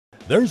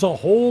There's a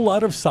whole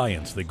lot of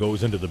science that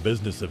goes into the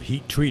business of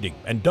heat treating,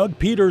 and Doug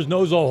Peters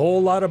knows a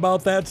whole lot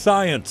about that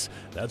science.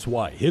 That's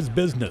why his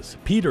business,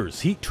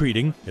 Peters Heat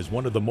Treating, is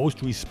one of the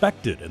most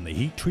respected in the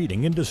heat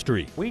treating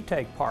industry. We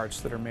take parts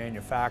that are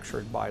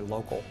manufactured by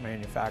local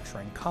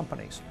manufacturing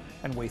companies,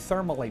 and we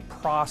thermally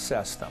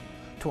process them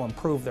to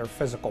improve their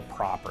physical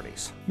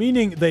properties.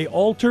 Meaning they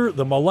alter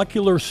the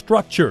molecular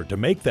structure to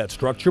make that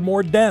structure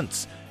more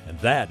dense, and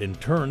that in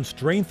turn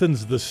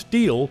strengthens the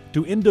steel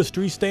to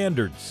industry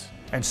standards.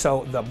 And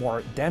so the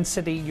more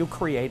density you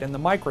create in the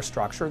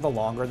microstructure, the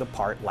longer the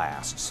part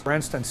lasts. For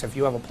instance, if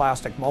you have a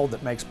plastic mold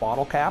that makes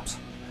bottle caps,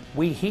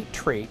 we heat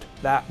treat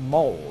that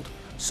mold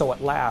so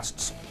it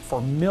lasts for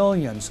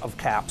millions of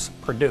caps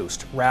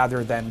produced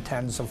rather than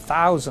tens of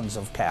thousands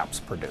of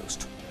caps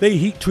produced. They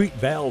heat treat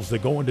valves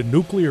that go into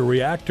nuclear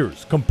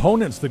reactors,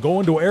 components that go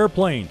into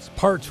airplanes,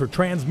 parts for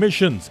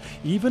transmissions,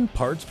 even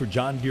parts for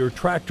John Deere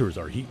tractors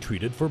are heat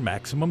treated for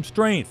maximum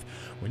strength.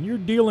 When you're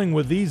dealing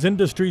with these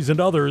industries and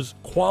others,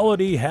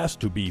 quality has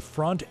to be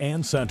front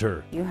and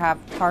center. You have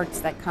parts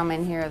that come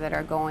in here that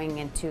are going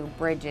into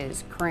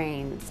bridges,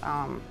 cranes,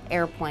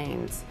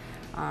 airplanes.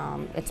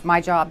 It's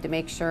my job to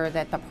make sure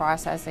that the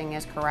processing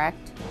is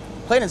correct.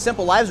 Plain and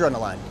simple, lives are on the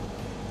line.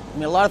 I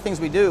mean, a lot of things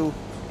we do,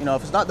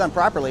 if it's not done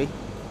properly,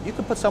 you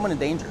could put someone in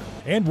danger.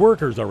 And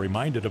workers are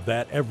reminded of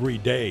that every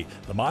day.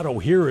 The motto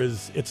here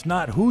is, it's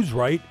not who's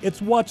right,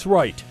 it's what's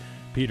right.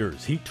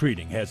 Peters Heat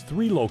Treating has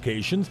 3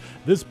 locations.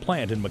 This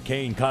plant in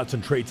McCain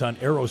concentrates on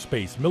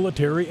aerospace,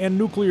 military, and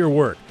nuclear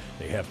work.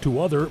 They have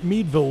 2 other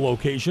Meadville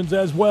locations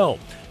as well.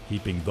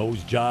 Keeping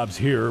those jobs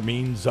here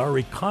means our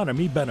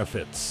economy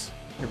benefits.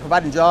 You're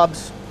providing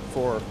jobs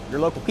for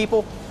your local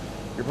people.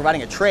 You're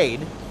providing a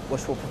trade,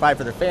 which will provide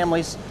for their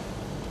families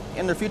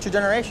and their future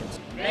generations.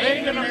 Made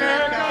in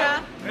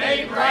America,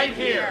 made right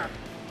here.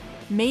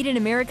 Made in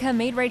America,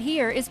 Made Right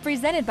Here is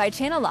presented by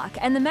Channel Lock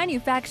and the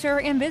Manufacturer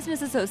and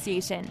Business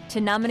Association. To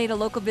nominate a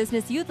local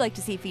business you'd like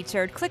to see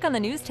featured, click on the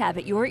News tab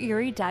at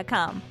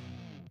yourerie.com.